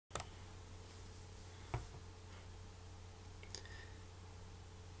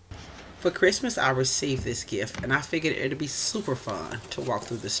For Christmas, I received this gift, and I figured it'd be super fun to walk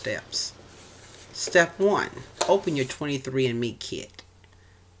through the steps. Step 1, open your 23andme kit.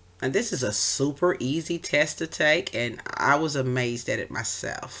 And this is a super easy test to take, and I was amazed at it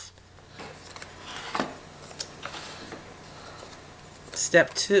myself.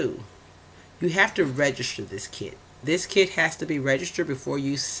 Step 2, you have to register this kit. This kit has to be registered before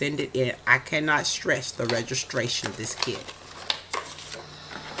you send it in. I cannot stress the registration of this kit.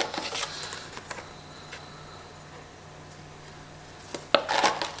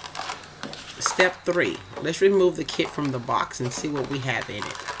 Step 3, let's remove the kit from the box and see what we have in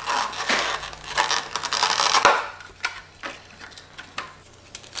it.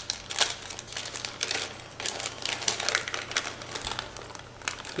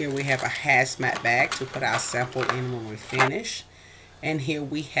 Here we have a hazmat bag to put our sample in when we finish. And here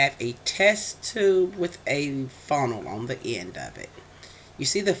we have a test tube with a funnel on the end of it. You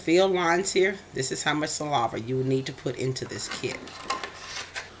see the fill lines here? This is how much saliva you will need to put into this kit.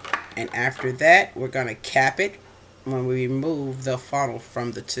 And after that, we're going to cap it when we remove the funnel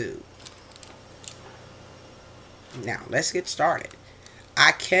from the tube. Now, let's get started.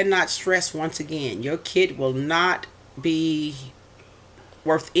 I cannot stress once again, your kit will not be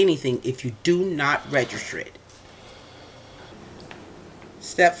worth anything if you do not register it.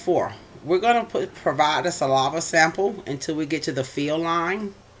 Step 4, we're going to provide a saliva sample until we get to the fill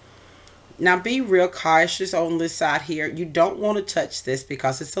line. Now be real cautious on this side here. You don't want to touch this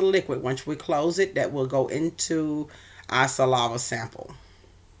because it's a liquid. Once we close it, that will go into our saliva sample.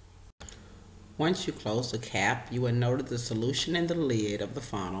 Once you close the cap, you will notice the solution in the lid of the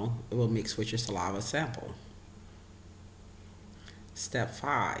funnel. It will mix with your saliva sample. Step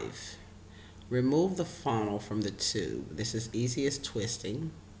 5, remove the funnel from the tube. This is easy as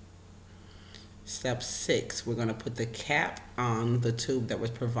twisting. Step 6, we're going to put the cap on the tube that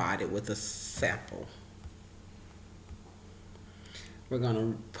was provided with the sample. We're going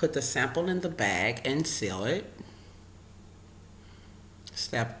to put the sample in the bag and seal it.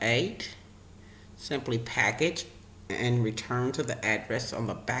 Step 8, simply package and return to the address on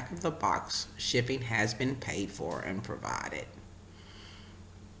the back of the box. Shipping has been paid for and provided.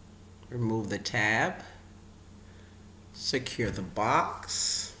 Remove the tab, secure the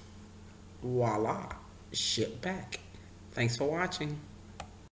box, voila, ship back. Thanks for watching.